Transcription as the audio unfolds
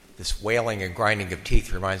This wailing and grinding of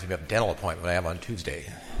teeth reminds me of a dental appointment I have on Tuesday.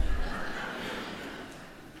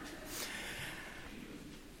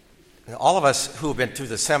 All of us who have been through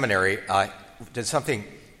the seminary did something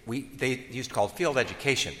they used to call field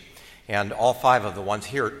education. And all 5 of the ones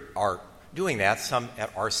here are doing that, some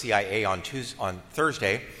at RCIA on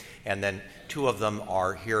Thursday, and then 2 of them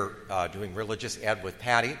are here doing religious ed with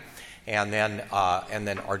Patty, and then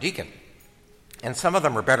our deacon. And some of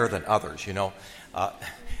them are better than others,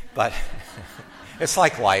 but it's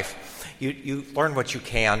like life. You learn what you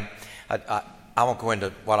can. I won't go into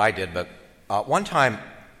what I did, but one time,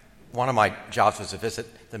 one of my jobs was to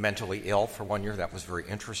visit the mentally ill for 1 year. That was very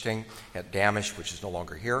interesting at Damish, which is no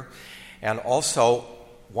longer here. And also,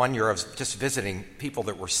 1 year I was just visiting people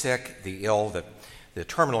that were sick, the ill, the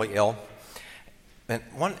terminally ill. And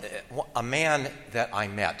a man that I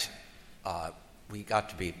met, we got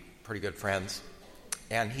to be pretty good friends,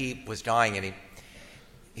 and he was dying, and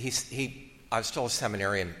I was still a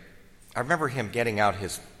seminarian. I remember him getting out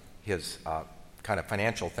his kind of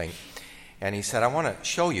financial thing, and he said, "I want to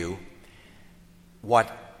show you what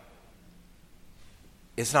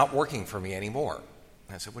is not working for me anymore."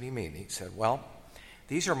 And I said, "What do you mean?" He said, "Well,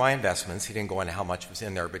 these are my investments." He didn't go into how much was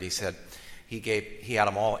in there, but he said he had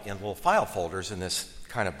them all in little file folders in this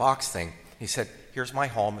kind of box thing. He said, "Here's my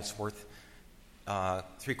home. It's worth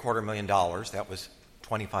 $750,000. That was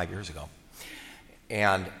 25 years ago.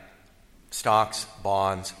 And stocks,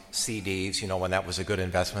 bonds, CDs, when that was a good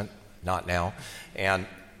investment, not now, and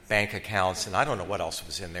bank accounts, and I don't know what else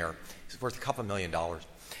was in there. It's worth a couple $1 million.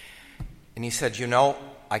 And he said,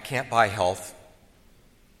 I can't buy health,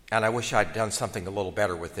 and I wish I'd done something a little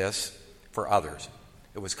better with this for others.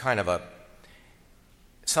 It was kind of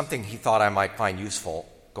something he thought I might find useful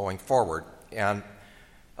going forward. And,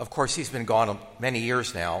 of course, he's been gone many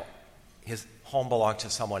years now. His home belonged to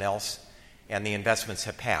someone else, and the investments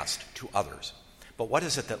have passed to others. But what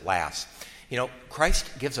is it that lasts?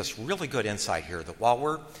 Christ gives us really good insight here that while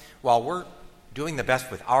we're doing the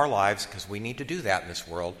best with our lives, because we need to do that in this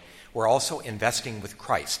world, we're also investing with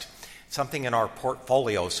Christ. Something in our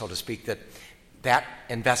portfolio, so to speak, that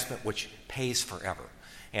investment which pays forever.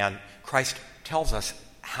 And Christ tells us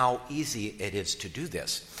how easy it is to do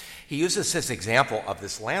this. He uses this example of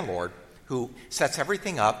this landlord who sets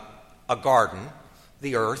everything up, a garden,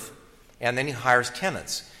 the earth, and then he hires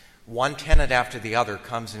tenants. One tenant after the other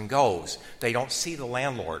comes and goes. They don't see the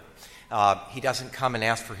landlord. He doesn't come and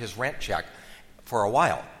ask for his rent check for a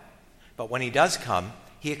while. But when he does come,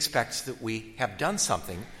 he expects that we have done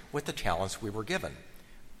something with the talents we were given.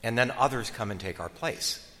 And then others come and take our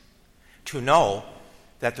place. To know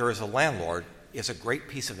that there is a landlord is a great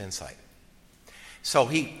piece of insight. So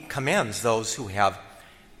he commends those who have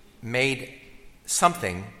made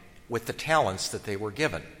something with the talents that they were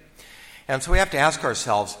given. And so we have to ask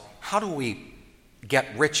ourselves, how do we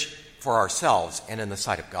get rich for ourselves and in the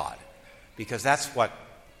sight of God? Because that's what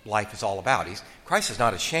life is all about. Christ is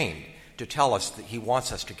not ashamed to tell us that he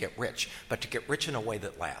wants us to get rich, but to get rich in a way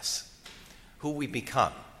that lasts. Who we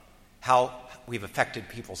become, how we've affected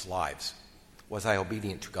people's lives. Was I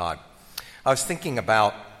obedient to God? I was thinking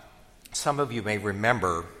about, some of you may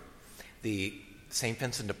remember the St.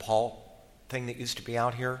 Vincent de Paul thing that used to be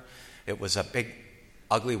out here. It was a big,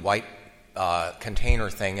 ugly white container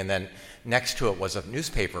thing, and then next to it was a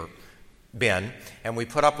newspaper bin, and we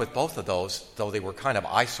put up with both of those, though they were kind of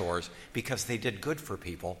eyesores, because they did good for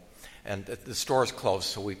people. And the store's closed,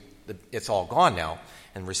 so it's all gone now,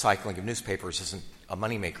 and recycling of newspapers isn't a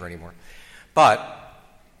moneymaker anymore. But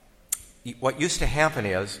what used to happen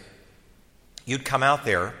is you'd come out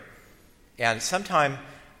there, and sometime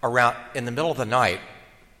around in the middle of the night,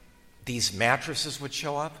 these mattresses would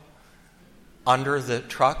show up under the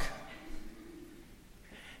truck.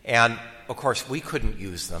 And, of course, we couldn't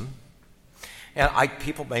use them. And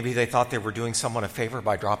people, maybe they thought they were doing someone a favor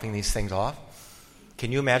by dropping these things off.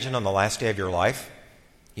 Can you imagine on the last day of your life,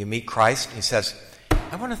 you meet Christ, and he says,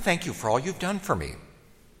 I want to thank you for all you've done for me.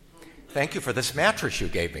 Thank you for this mattress you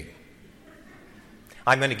gave me.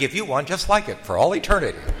 I'm going to give you one just like it for all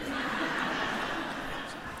eternity.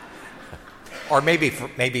 Or maybe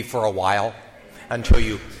for a while, until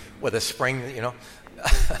you, with a spring,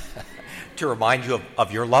 to remind you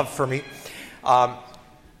of your love for me.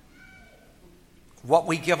 What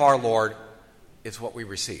we give our Lord is what we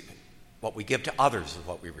receive. What we give to others is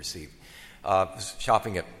what we receive. I was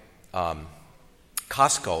shopping at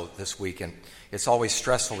Costco this week, and it's always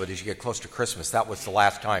stressful that as you get close to Christmas, that was the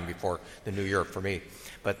last time before the New Year for me.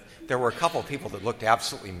 But there were a couple of people that looked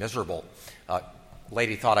absolutely miserable.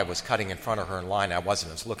 Lady thought I was cutting in front of her in line. I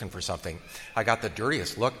wasn't. I was looking for something. I got the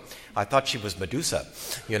dirtiest look. I thought she was Medusa,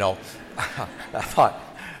 I thought,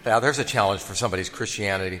 Now, there's a challenge for somebody's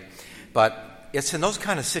Christianity. But it's in those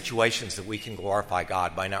kind of situations that we can glorify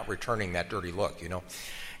God by not returning that dirty look,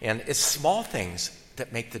 And it's small things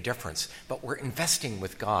that make the difference. But we're investing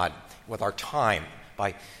with God, with our time,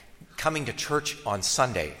 by coming to church on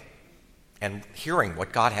Sunday and hearing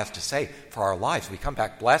what God has to say for our lives. We come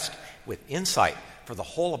back blessed with insight for the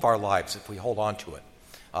whole of our lives if we hold on to it.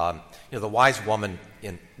 The wise woman,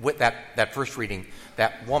 with that first reading,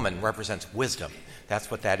 that woman represents wisdom. That's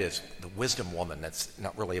what that is, the wisdom woman. That's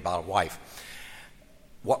not really about a wife.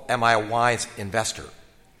 Am I a wise investor?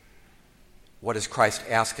 What does Christ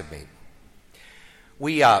ask of me?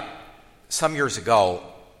 We, some years ago,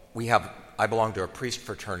 I belong to a priest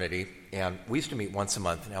fraternity, and we used to meet once a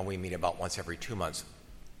month. Now we meet about once every 2 months.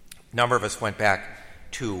 A number of us went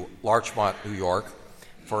back to Larchmont, New York,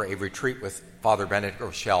 for a retreat with Father Benedict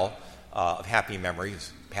Rochelle of happy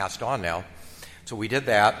memories, passed on now. So we did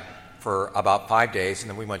that for about 5 days, and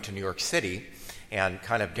then we went to New York City and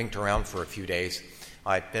kind of dinked around for a few days.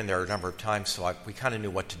 I'd been there a number of times, so we kind of knew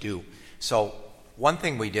what to do. So one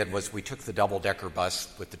thing we did was we took the double-decker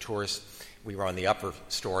bus with the tourists. We were on the upper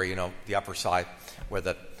story, the upper side, where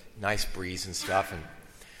the nice breeze and stuff.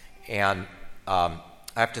 And I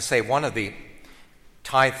have to say, one of the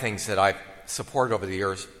tithe things that I've supported over the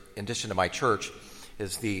years, in addition to my church,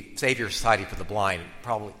 is the Xavier Society for the Blind,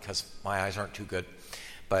 probably because my eyes aren't too good.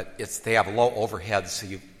 But they have low overheads, so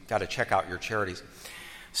you've got to check out your charities.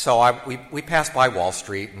 So we passed by Wall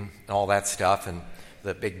Street and all that stuff, and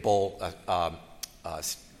the big bull,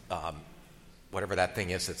 whatever that thing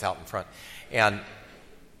is that's out in front. And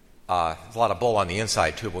there's a lot of bull on the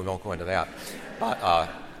inside, too, but we won't go into that. But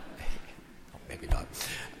maybe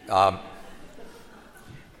not.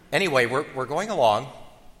 Anyway, we're going along,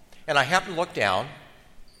 and I happen to look down,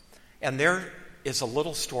 and there is a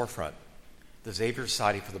little storefront, the Xavier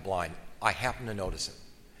Society for the Blind. I happen to notice it.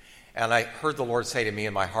 And I heard the Lord say to me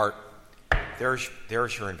in my heart, there's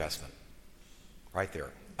your investment, right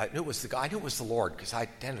there. I knew it was the Lord, because I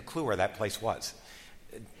hadn't a clue where that place was.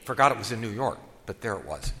 Forgot it was in New York, but there it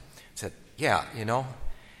was. I said, yeah,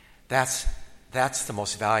 that's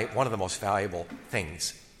one of the most valuable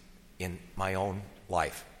things in my own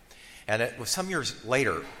life. And it was some years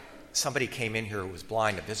later, somebody came in here who was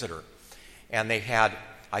blind, a visitor, and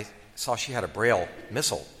I saw she had a Braille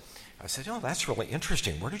missal. I said, oh, that's really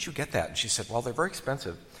interesting. Where did you get that? And she said, well, they're very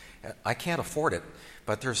expensive. I can't afford it,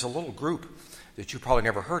 but there's a little group that you probably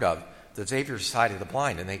never heard of, the Xavier Society of the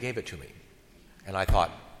Blind, and they gave it to me. And I thought,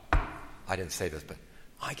 I didn't say this, but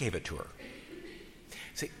I gave it to her.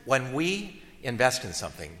 See, when we invest in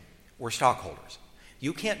something, we're stockholders.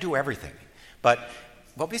 You can't do everything, but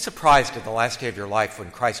be surprised at the last day of your life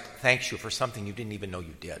when Christ thanks you for something you didn't even know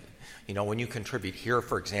you did. When you contribute here,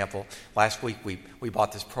 for example, last week we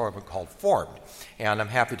bought this program called Formed, and I'm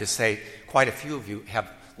happy to say quite a few of you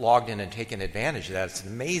have logged in and taken advantage of that. It's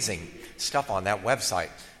amazing stuff on that website.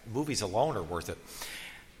 Movies alone are worth it.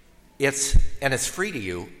 It's free to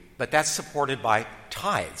you, but that's supported by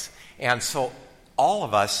tithes. And so all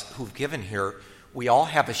of us who've given here, we all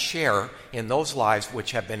have a share in those lives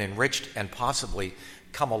which have been enriched and possibly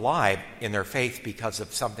come alive in their faith because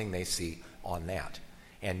of something they see on that.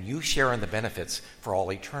 And you share in the benefits for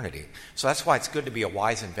all eternity. So that's why it's good to be a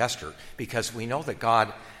wise investor, because we know that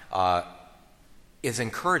God is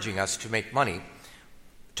encouraging us to make money,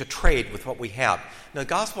 to trade with what we have. Now, the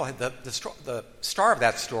gospel, the star of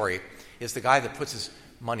that story is the guy that puts his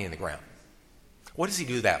money in the ground. What does he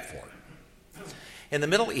do that for? In the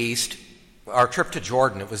Middle East, our trip to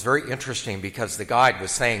Jordan, it was very interesting because the guide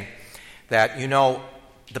was saying that,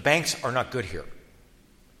 the banks are not good here.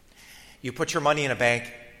 You put your money in a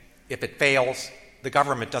bank, if it fails, the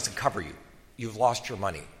government doesn't cover you. You've lost your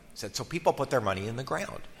money. So people put their money in the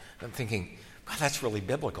ground. I'm thinking, God, that's really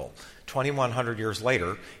biblical. 2,100 years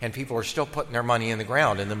later, and people are still putting their money in the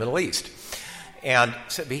ground in the Middle East. And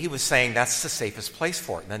so he was saying that's the safest place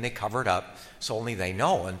for it. And then they cover it up so only they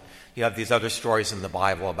know. And you have these other stories in the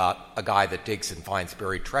Bible about a guy that digs and finds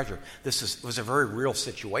buried treasure. Was a very real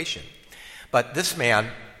situation. But this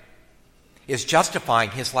man is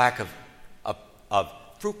justifying his lack of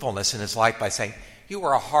fruitfulness in his life by saying,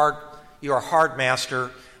 you're a hard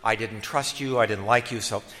master. I didn't trust you. I didn't like you.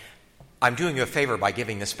 So I'm doing you a favor by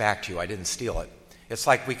giving this back to you. I didn't steal it. It's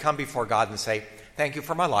like we come before God and say, thank you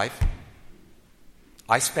for my life.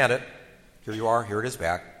 I spent it. Here you are. Here it is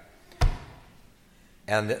back.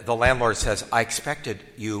 And the landlord says, I expected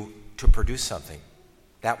you to produce something.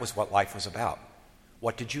 That was what life was about.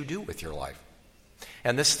 What did you do with your life?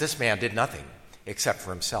 And this man did nothing except for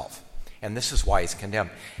himself. And this is why he's condemned.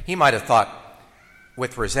 He might have thought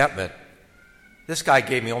with resentment, this guy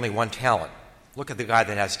gave me only 1 talent. Look at the guy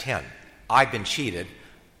that has 10. I've been cheated.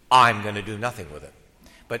 I'm going to do nothing with it.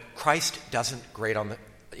 But Christ doesn't grade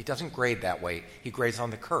he doesn't grade that way. He grades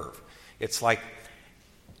on the curve. It's like,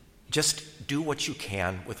 just do what you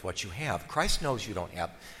can with what you have. Christ knows you don't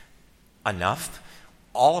have enough.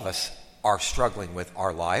 All of us are struggling with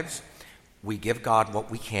our lives. We give God what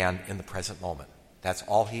we can in the present moment. That's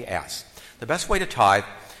all he asks. The best way to tithe,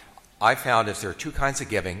 I found, is there are two kinds of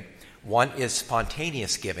giving. One is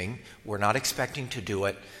spontaneous giving. We're not expecting to do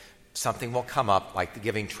it. Something will come up, like the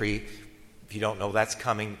giving tree. If you don't know that's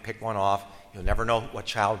coming, pick one off. You'll never know what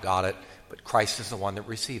child got it, but Christ is the one that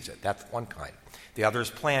receives it. That's one kind. The other is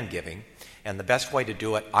planned giving, and the best way to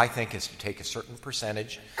do it, I think, is to take a certain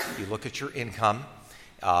percentage. You look at your income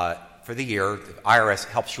for the year. The IRS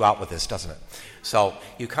helps you out with this, doesn't it? So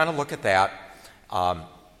you kind of look at that,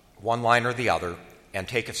 one line or the other, and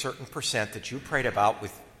take a certain percent that you prayed about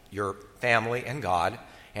with your family and God,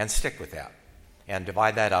 and stick with that. And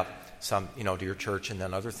divide that up, some, to your church and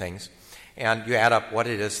then other things. And you add up what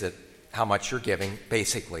it is how much you're giving,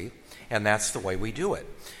 basically, and that's the way we do it.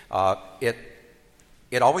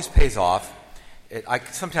 It always pays off. I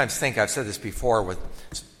sometimes think, I've said this before,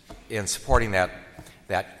 in supporting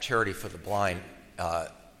that charity for the blind,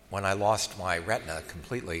 when I lost my retina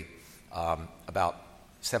completely about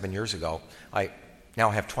 7 years ago, I now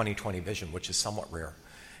have 20/20 vision, which is somewhat rare.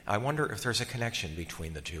 I wonder if there's a connection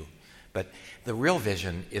between the two. But the real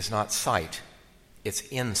vision is not sight, it's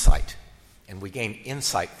insight. And we gain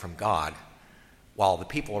insight from God, while the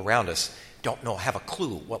people around us don't have a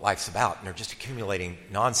clue what life's about, and they're just accumulating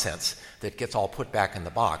nonsense that gets all put back in the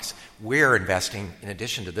box. We're investing, in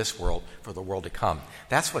addition to this world, for the world to come.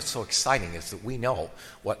 That's what's so exciting, is that we know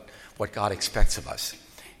what God expects of us.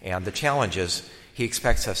 And the challenge is, he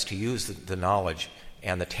expects us to use the knowledge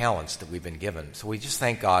and the talents that we've been given. So we just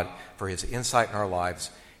thank God for his insight in our lives,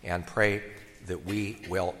 and pray that we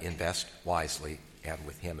will invest wisely and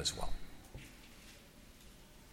with him as well.